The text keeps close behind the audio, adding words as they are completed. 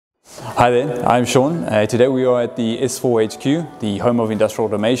Hi there, I'm Sean. Today we are at the S4 HQ, the home of industrial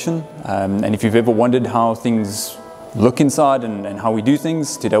automation. And if you've ever wondered how things look inside and how we do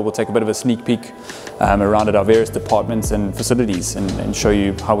things, today we'll take a bit of a sneak peek around at our various departments and facilities and show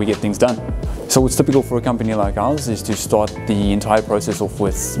you how we get things done. So what's typical for a company like ours is to start the entire process off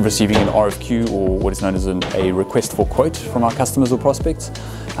with receiving an RFQ, or what is known as a request for quote, from our customers or prospects.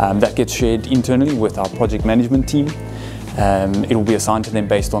 That gets shared internally with our project management team. It will be assigned to them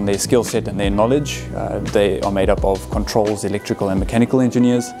based on their skill set and their knowledge. They are made up of controls, electrical and mechanical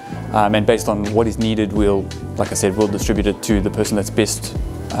engineers, and based on what is needed, like I said, we'll distribute it to the person that's best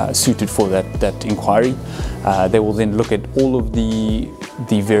suited for that inquiry. They will then look at all of the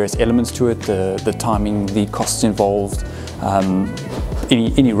various elements to it, the timing, the costs involved,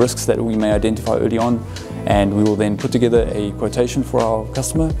 any risks that we may identify early on, and we will then put together a quotation for our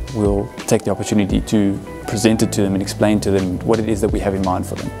customer. We'll take the opportunity to present it to them and explain to them what it is that we have in mind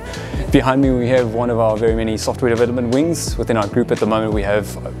for them. Behind me we have one of our very many software development wings. Within our group at the moment we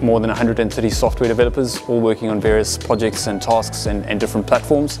have more than 130 software developers, all working on various projects and tasks and different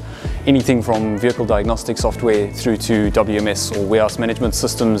platforms. Anything from vehicle diagnostic software through to WMS or warehouse management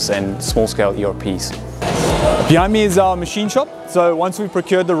systems and small-scale ERPs. Behind me is our machine shop. So once we've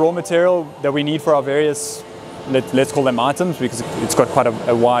procured the raw material that we need for our various, let's call them items, because it's got quite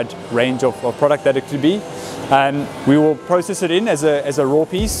a wide range of product that it could be, we will process it in as a raw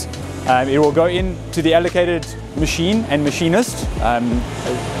piece. It will go into the allocated machine and machinist.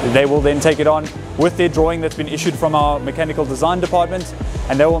 They will then take it on with their drawing that's been issued from our mechanical design department,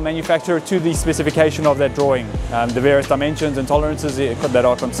 and they will manufacture it to the specification of that drawing, the various dimensions and tolerances that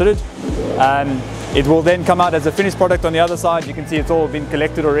are considered. It will then come out as a finished product on the other side. You can see it's all been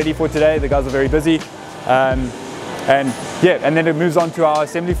collected already for today. The guys are very busy. And then it moves on to our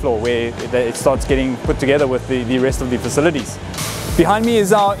assembly floor where it starts getting put together with the rest of the facilities. Behind me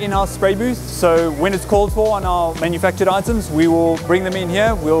is our in-house spray booth. So when it's called for on our manufactured items, we will bring them in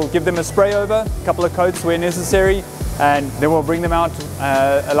here. We'll give them a spray over, a couple of coats where necessary, and then we'll bring them out,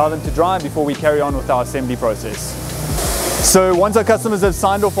 allow them to dry before we carry on with our assembly process. So once our customers have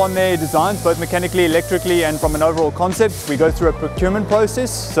signed off on their designs, both mechanically, electrically, and from an overall concept, we go through a procurement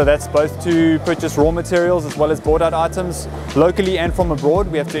process. So that's both to purchase raw materials as well as bought out items locally and from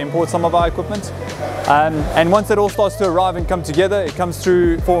abroad. We have to import some of our equipment. And once it all starts to arrive and come together, it comes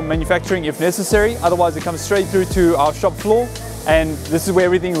through for manufacturing if necessary. Otherwise, it comes straight through to our shop floor. And this is where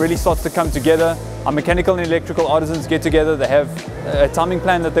everything really starts to come together. Our mechanical and electrical artisans get together. They have a timing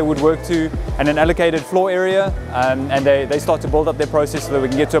plan that they would work to and an allocated floor area, and they start to build up their process so that we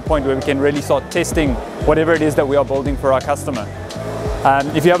can get to a point where we can really start testing whatever it is that we are building for our customer.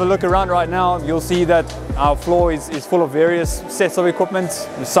 If you have a look around right now, you'll see that our floor is full of various sets of equipment.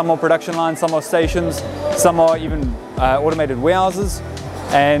 Some are production lines, some are stations, some are even automated warehouses.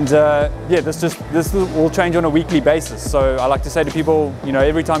 And this will change on a weekly basis. So I like to say to people,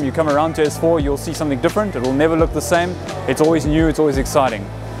 every time you come around to S4, you'll see something different. It will never look the same. It's always new, it's always exciting.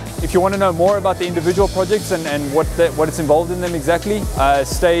 If you want to know more about the individual projects and what it's involved in them exactly,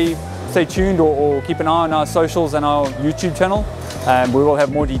 stay tuned or keep an eye on our socials and our YouTube channel. We will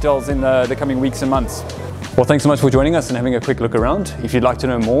have more details in the coming weeks and months. Well, thanks so much for joining us and having a quick look around. If you'd like to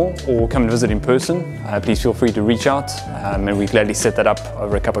know more or come and visit in person, please feel free to reach out, and we gladly set that up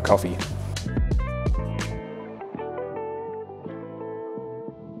over a cup of coffee.